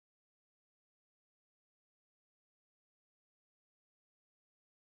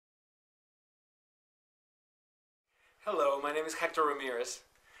Hello, my name is Hector Ramirez.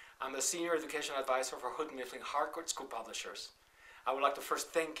 I'm the Senior Education Advisor for Houghton Mifflin Harcourt School Publishers. I would like to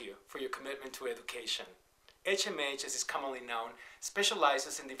first thank you for your commitment to education. HMH, as is commonly known,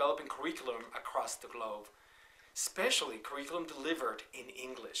 specializes in developing curriculum across the globe, especially curriculum delivered in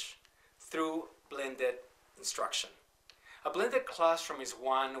English through blended instruction. A blended classroom is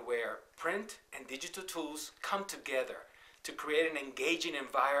one where print and digital tools come together to create an engaging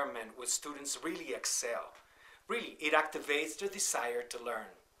environment where students really excel. Really, it activates their desire to learn.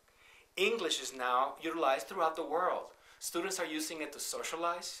 English is now utilized throughout the world. Students are using it to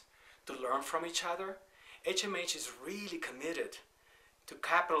socialize, to learn from each other. HMH is really committed to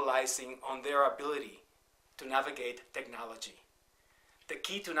capitalizing on their ability to navigate technology. The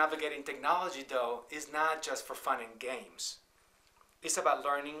key to navigating technology, though, is not just for fun and games. It's about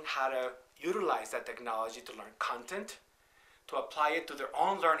learning how to utilize that technology to learn content, to apply it to their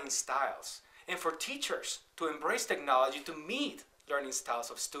own learning styles, and for teachers to embrace technology to meet learning styles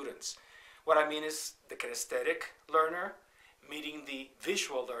of students. What I mean is the kinesthetic learner meeting the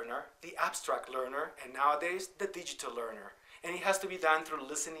visual learner, the abstract learner, and nowadays the digital learner. And it has to be done through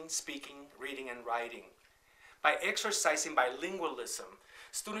listening, speaking, reading, and writing. By exercising bilingualism,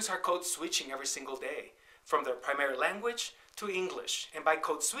 students are code switching every single day from their primary language to English. And by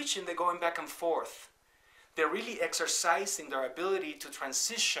code switching, they're going back and forth. They're really exercising their ability to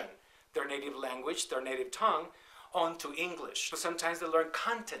transition their native language, their native tongue, onto English. So sometimes they learn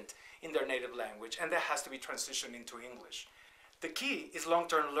content in their native language, and that has to be transitioned into English. The key is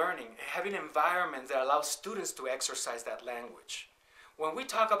long-term learning and having an environment that allows students to exercise that language. When we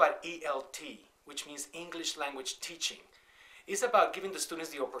talk about ELT, which means English language teaching, it's about giving the students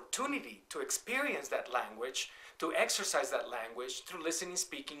the opportunity to experience that language, to exercise that language through listening,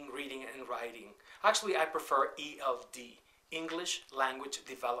 speaking, reading, and writing. Actually, I prefer ELD, English Language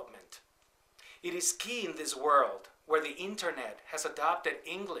Development. It is key in this world where the internet has adopted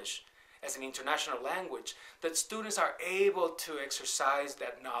English as an international language that students are able to exercise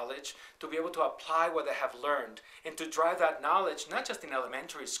that knowledge, to be able to apply what they have learned, and to drive that knowledge not just in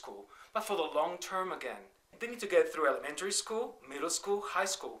elementary school, but for the long term again. They need to get through elementary school, middle school, high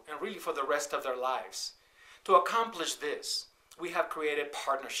school, and really for the rest of their lives. To accomplish this, we have created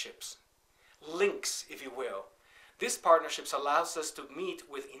partnerships, links, if you will. These partnerships allows us to meet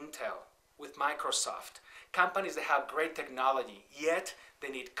with Intel, with Microsoft, companies that have great technology, yet they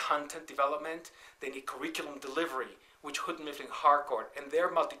need content development, they need curriculum delivery, which Houghton Mifflin Harcourt and their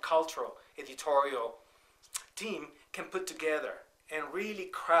multicultural editorial team can put together and really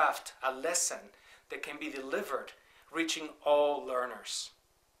craft a lesson that can be delivered, reaching all learners,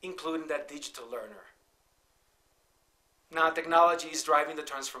 including that digital learner. Now, technology is driving the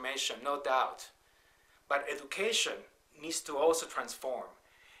transformation, no doubt. But education needs to also transform.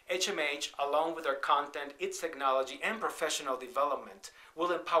 HMH, along with their content, its technology, and professional development,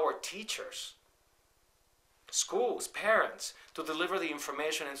 will empower teachers, schools, parents, to deliver the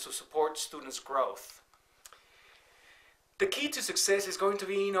information and to support students' growth. The key to success is going to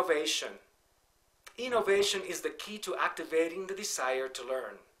be innovation. Innovation is the key to activating the desire to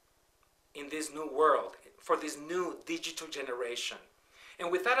learn in this new world, for this new digital generation.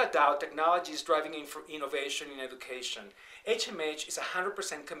 And without a doubt, technology is driving innovation in education. HMH is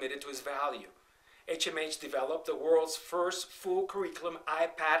 100% committed to its value. HMH developed the world's first full curriculum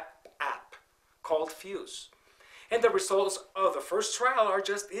iPad app called Fuse. And the results of the first trial are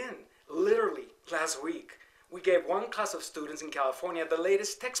just in, literally last week. We gave one class of students in California the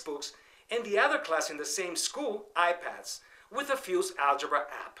latest textbooks and the other class in the same school iPads with the Fuse Algebra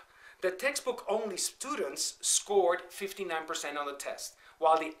app. The textbook-only students scored 59% on the test,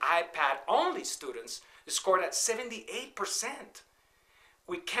 while the iPad-only students scored at 78%.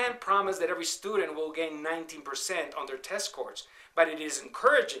 We can't promise that every student will gain 19% on their test scores, but it is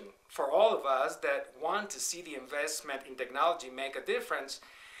encouraging for all of us that want to see the investment in technology make a difference,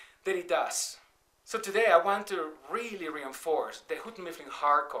 that it does. So today I want to really reinforce that Houghton Mifflin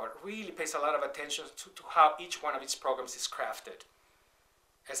Harcourt really pays a lot of attention to how each one of its programs is crafted.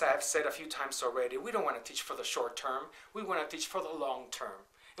 As I have said a few times already, we don't want to teach for the short term, we want to teach for the long term.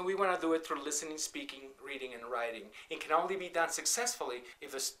 And we want to do it through listening, speaking, reading, and writing. It can only be done successfully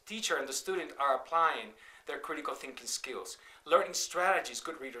if the teacher and the student are applying their critical thinking skills, learning strategies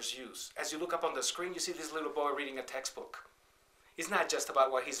good readers use. As you look up on the screen, you see this little boy reading a textbook. It's not just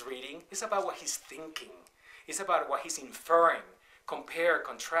about what he's reading, it's about what he's thinking. It's about what he's inferring, compare,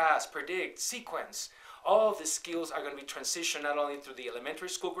 contrast, predict, sequence. All of these skills are going to be transitioned not only through the elementary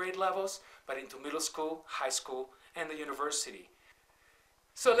school grade levels, but into middle school, high school, and the university.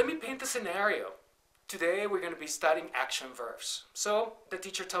 So let me paint a scenario. Today we're going to be studying action verbs. So the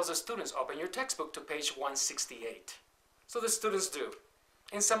teacher tells the students, open your textbook to page 168. So the students do.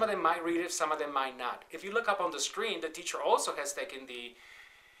 And some of them might read it, some of them might not. If you look up on the screen, the teacher also has taken the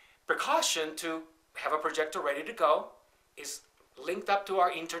precaution to have a projector ready to go. It's linked up to our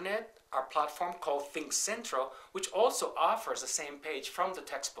internet, our platform called Think Central, which also offers the same page from the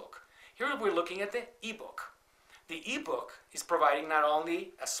textbook. Here we're looking at the ebook. The ebook is providing not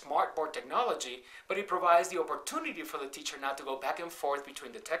only a smart board technology, but it provides the opportunity for the teacher now to go back and forth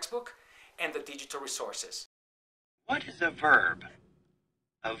between the textbook and the digital resources. What is a verb?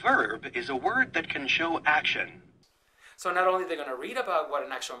 A verb is a word that can show action. So not only they're going to read about what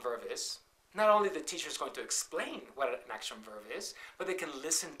an action verb is, not only the teacher is going to explain what an action verb is, but they can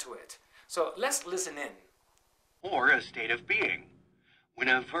listen to it. So let's listen in. Or a state of being. When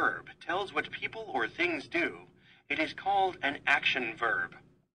a verb tells what people or things do, it is called an action verb.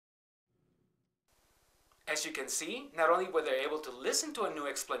 As you can see, not only were they able to listen to a new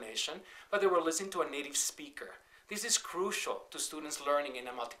explanation, but they were listening to a native speaker. This is crucial to students learning in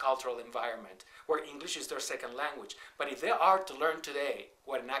a multicultural environment where English is their second language. But if they are to learn today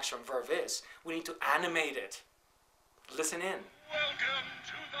what an action verb is, we need to animate it. Listen in. Welcome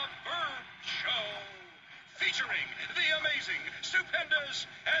to the Verb Show, featuring the amazing, stupendous,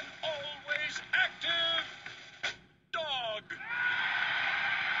 and always active dog.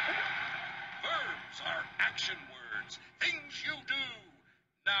 Verbs are action words, things you do.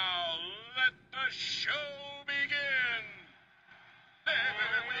 Now let the show begin. Wait a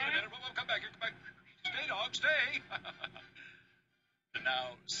minute. Whoa, come back here, come back. Stay, dog, stay.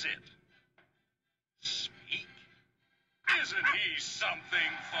 Now sit. Speak. Isn't he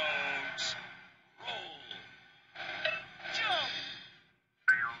something, folks? Roll. Jump.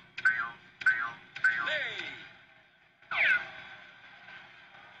 Lay.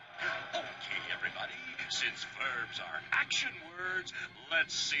 Okay, everybody, since verbs are action words,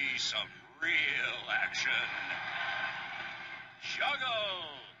 let's see some real action. Juggle.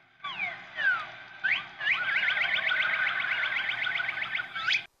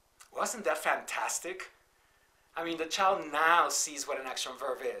 Wasn't that fantastic? I mean, the child now sees what an action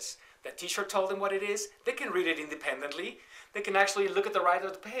verb is. The teacher told them what it is. They can read it independently. They can actually look at the right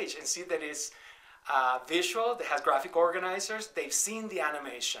of the page and see that it's visual, that has graphic organizers. They've seen the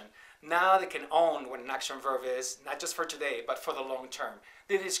animation. Now they can own what an action verb is, not just for today, but for the long term.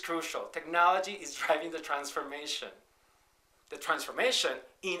 This is crucial. Technology is driving the transformation. The transformation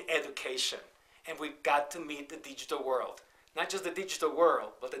in education. And we've got to meet the digital world. Not just the digital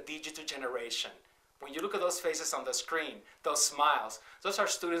world, but the digital generation. When you look at those faces on the screen, those smiles, those are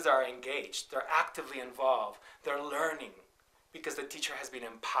students that are engaged. They're actively involved. They're learning because the teacher has been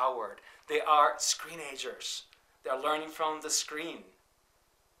empowered. They are screenagers. They're learning from the screen.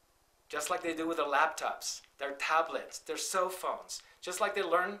 Just like they do with their laptops, their tablets, their cell phones. Just like they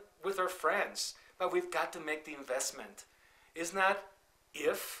learn with their friends. But we've got to make the investment. It's not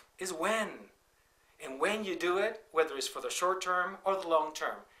if, it's when. And when you do it, whether it's for the short term or the long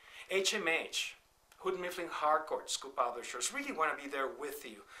term, HMH, Houghton Mifflin Harcourt school publishers really want to be there with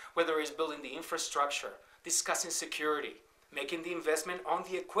you, whether it's building the infrastructure, discussing security, making the investment on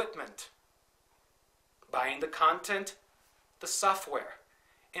the equipment, buying the content, the software,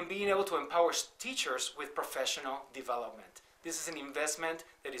 and being able to empower teachers with professional development. This is an investment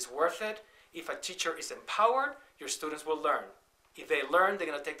that is worth it. If a teacher is empowered, your students will learn. If they learn, they're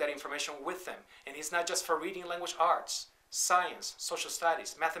going to take that information with them. And it's not just for reading language arts, science, social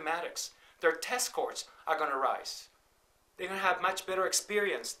studies, mathematics. Their test scores are going to rise. They're going to have much better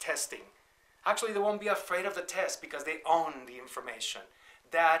experience testing. Actually, they won't be afraid of the test because they own the information.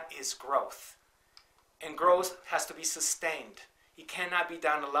 That is growth. And growth has to be sustained. It cannot be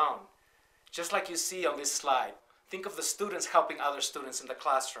done alone. Just like you see on this slide, think of the students helping other students in the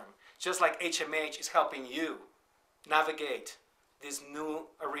classroom. Just like HMH is helping you navigate this new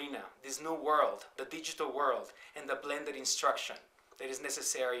arena, this new world, the digital world, and the blended instruction that is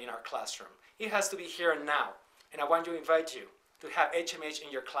necessary in our classroom. It has to be here and now. And I want to invite you to have HMH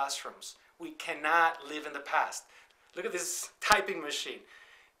in your classrooms. We cannot live in the past. Look at this typing machine.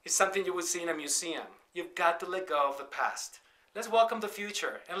 It's something you would see in a museum. You've got to let go of the past. Let's welcome the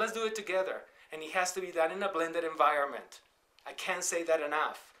future, and let's do it together. And it has to be done in a blended environment. I can't say that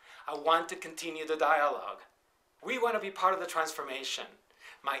enough. I want to continue the dialogue. We want to be part of the transformation.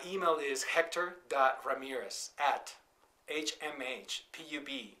 My email is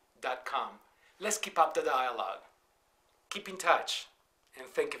hector.ramirez@hmhpub.com. Let's keep up the dialogue. Keep in touch, and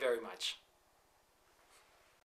thank you very much.